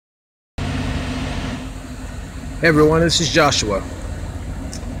Hey everyone, this is Joshua.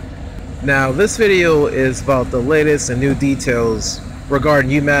 Now this video is about the latest and new details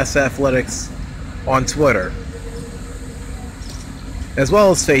regarding UMass Athletics on Twitter, as well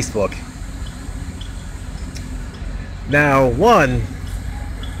as Facebook. Now one,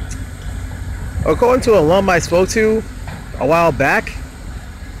 according to an alum I spoke to a while back,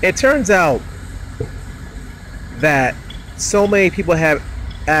 it turns out that so many people have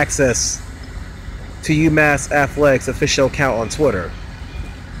access to UMass Athletics official account on Twitter,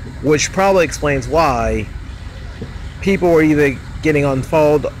 which probably explains why people were either getting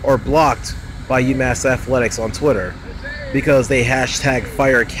unfollowed or blocked by UMass Athletics on Twitter because they hashtag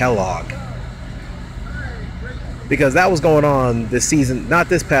fire Kellogg. Because that was going on this season, not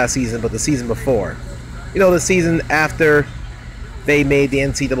this past season, but the season before. You know, the season after they made the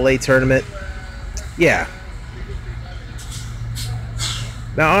NCAA tournament. Yeah.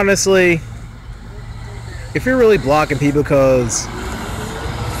 Now honestly, if you're really blocking people because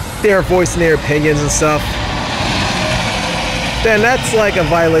they're voicing their opinions and stuff, then that's like a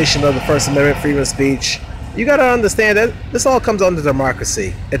violation of the First Amendment, freedom of speech. You gotta understand that this all comes under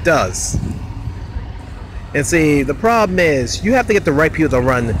democracy. It does. And see, the problem is you have to get the right people to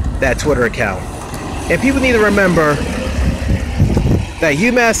run that Twitter account. And people need to remember that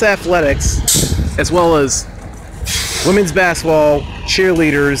UMass Athletics, as well as women's basketball,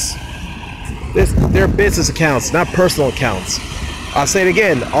 cheerleaders, they're business accounts, not personal accounts. I'll say it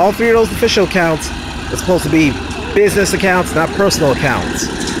again, all three of those official accounts are supposed to be business accounts, not personal accounts.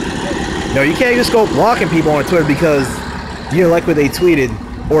 You know, you can't just go blocking people on Twitter because you didn't like what they tweeted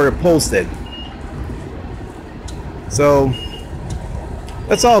or posted. So,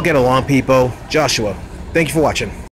 let's all get along, people. Joshua, thank you for watching.